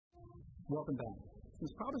Welcome back.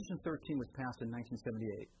 Since Proposition 13 was passed in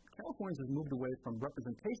 1978, Californians have moved away from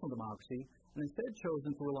representational democracy and instead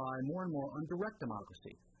chosen to rely more and more on direct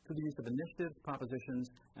democracy through the use of initiatives,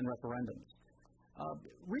 propositions, and referendums.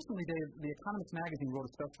 Recently, Dave, the Economist magazine wrote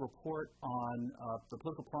a special report on the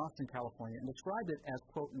political process in California and described it as,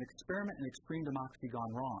 quote, an experiment in extreme democracy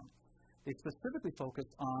gone wrong. They specifically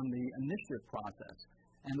focused on the initiative process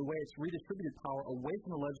and the way it's redistributed power away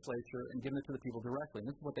from the legislature and given it to the people directly. And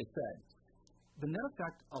this is what they said. The net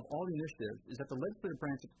effect of all the initiatives is that the legislative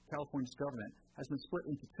branch of California's government has been split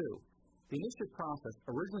into two. The initiative process,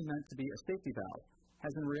 originally meant to be a safety valve,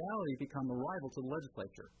 has in reality become a rival to the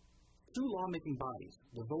legislature. Two lawmaking bodies,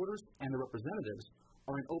 the voters and the representatives,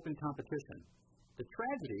 are in open competition. The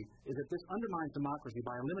tragedy is that this undermines democracy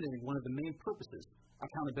by eliminating one of the main purposes,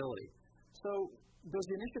 accountability. So, does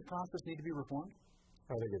the initiative process need to be reformed?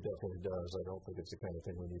 I think it definitely does. I don't think it's the kind of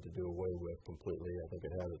thing we need to do away with completely. I think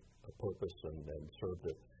it had a purpose and served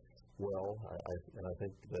it well. I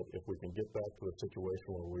think that if we can get back to a situation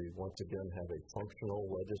where we once again have a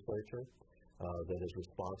functional legislature that is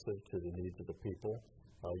responsive to the needs of the people,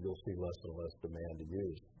 you'll see less and less demand to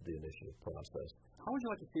use the initiative process. How would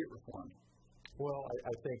you like to see it reformed? Well,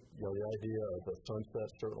 I think the idea of the sunset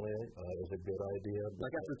certainly is a good idea.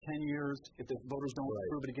 Like after 10 years, if the voters don't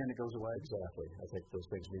approve it again, it goes away? Exactly. I think those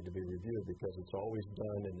things need to be reviewed because it's always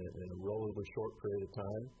done in a relatively short period of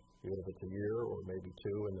time, even if it's a year or maybe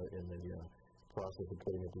two in the process of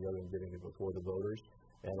putting it together and getting it before the voters.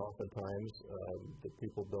 And oftentimes, the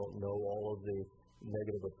people don't know all of the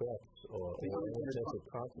negative effects or unintended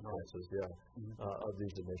consequences of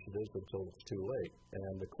these initiatives until it's too late.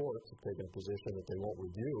 And the courts have taken a position that they won't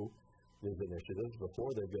review these initiatives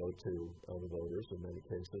before they go to the voters in many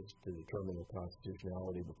cases to determine the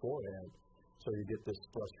constitutionality beforehand. So you get this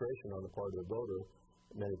frustration on the part of the voter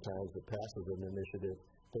many times that passes an initiative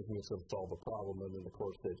thinking it's going to solve a problem and then the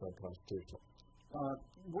court states unconstitutional.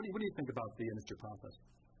 What do you think about the initiative process?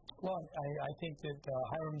 Well, I think that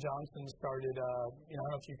Hiram Johnson started, I don't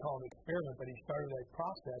know if you call it an experiment, but he started a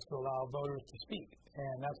process to allow voters to speak.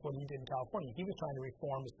 And that's what he did in California. He was trying to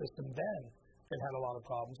reform the system then that had a lot of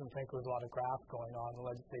problems, and frankly, there was a lot of graft going on in the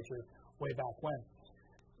legislature way back when.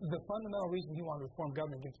 The fundamental reason he wanted to reform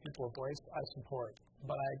government gives people a voice, I support.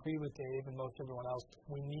 But I agree with Dave and most everyone else,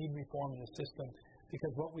 we need reform in the system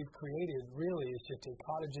because what we've created really is just a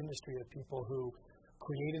cottage industry of people who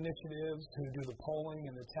create initiatives, who do the polling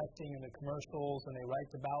and the testing and the commercials, and they write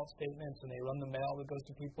the ballot statements, and they run the mail that goes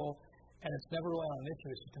to people. And it's never really on an issue.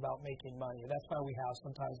 It's just about making money. And that's why we have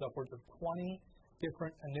sometimes upwards of 20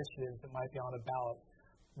 different initiatives that might be on a ballot.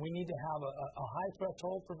 We need to have a high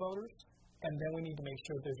threshold for voters, and then we need to make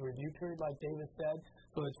sure there's a review period, like David said.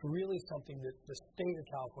 So it's really something that the state of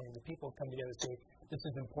California, the people come together and say, this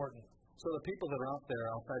is important. So the people that are out there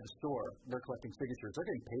outside the store, they're collecting signatures. They're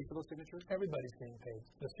getting paid for those signatures? Everybody's getting paid.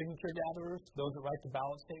 The signature gatherers, those that write the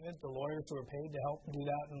ballot statement, the lawyers who are paid to help do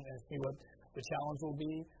that and see what the challenge will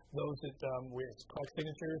be, those that collect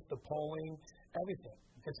signatures, the polling, everything.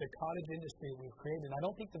 It's a cottage industry we've created, and I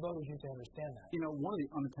don't think the voters usually understand that. You know, one of the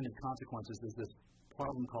unintended consequences is this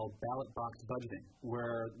problem called ballot box budgeting,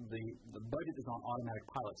 where the budget is on automatic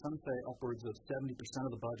pilot. Some say upwards of 70%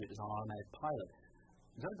 of the budget is on automatic pilot.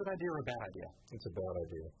 Is that a good idea or a bad idea? It's a bad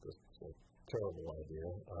idea. It's a terrible idea.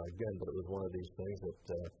 Again, but it was one of these things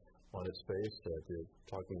that on its face, if you're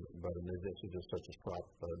talking about initiatives such as Prop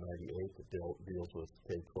 98 that deals with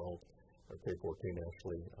K-12 or K-14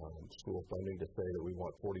 actually school funding to say that we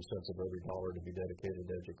want 40 cents of every dollar to be dedicated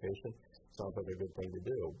to education, sounds like a good thing to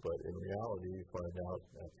do. But in reality, you find out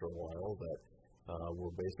after a while that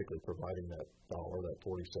we're basically providing that dollar, that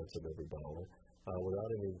 40 cents of every dollar,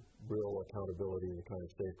 without any real accountability and the kind of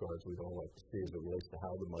safeguards we'd all like to see as it relates to how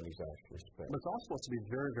the money's actually spent. But it's also supposed to be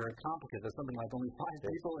very, very complicated. There's something like only 5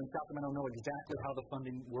 people in Sacramento know exactly how the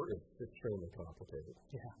funding works. It's extremely complicated.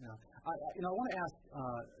 Yeah. I want to ask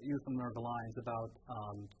you from the Villines about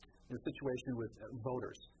the situation with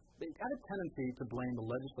voters. They've got a tendency to blame the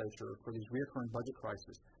legislature for these reoccurring budget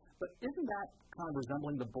crises. But isn't that kind of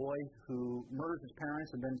resembling the boy who murders his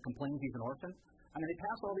parents and then complains he's an orphan? I mean, they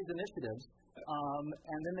pass all these initiatives,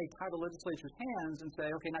 and then they tie the legislature's hands and say,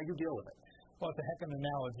 okay, now you deal with it. Well, it's a heck of an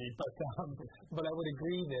analogy, but I would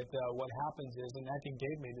agree that what happens is, and I think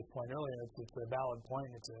Dave made this point earlier, and it's a valid point,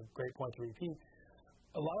 and it's a great point to repeat,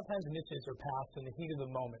 a lot of times initiatives are passed in the heat of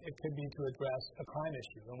the moment. It could be to address a crime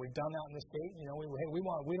issue, and we've done that in the state. You know,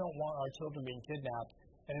 we don't want our children being kidnapped,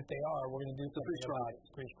 and if they are, we're going to do something about it.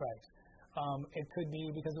 3 strikes. It could be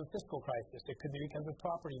because of fiscal crisis. It could be because of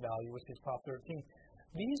property value, which is Prop 13.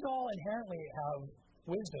 These all inherently have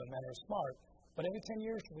wisdom and are smart, but But every 10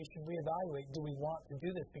 years, we should reevaluate, do we want to do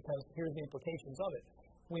this? Because here's the implications of it.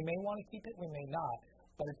 We may want to keep it, we may not.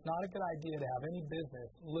 But it's not a good idea to have any business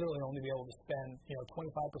literally only be able to spend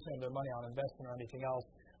 25% of their money on investment or anything else,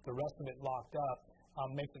 the rest of it locked up,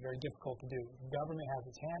 makes it very difficult to do. Government has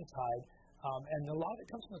its hands tied, and a lot of it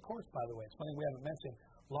comes from the courts, by the way. It's something we haven't mentioned.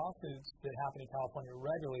 Lawsuits that happen in California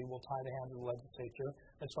regularly will tie the hands of the legislature.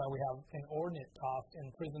 That's why we have inordinate costs in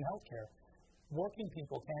prison health care. Working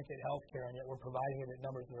people can't get health care, and yet we're providing it at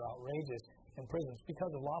numbers that are outrageous in prisons because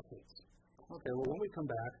of lawsuits. Okay, well, when we come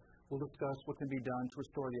back, we'll discuss what can be done to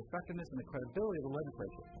restore the effectiveness and the credibility of the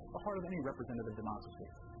legislature, the heart of any representative democracy.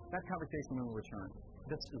 That conversation when we return.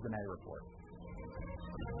 This is the Maddy Report.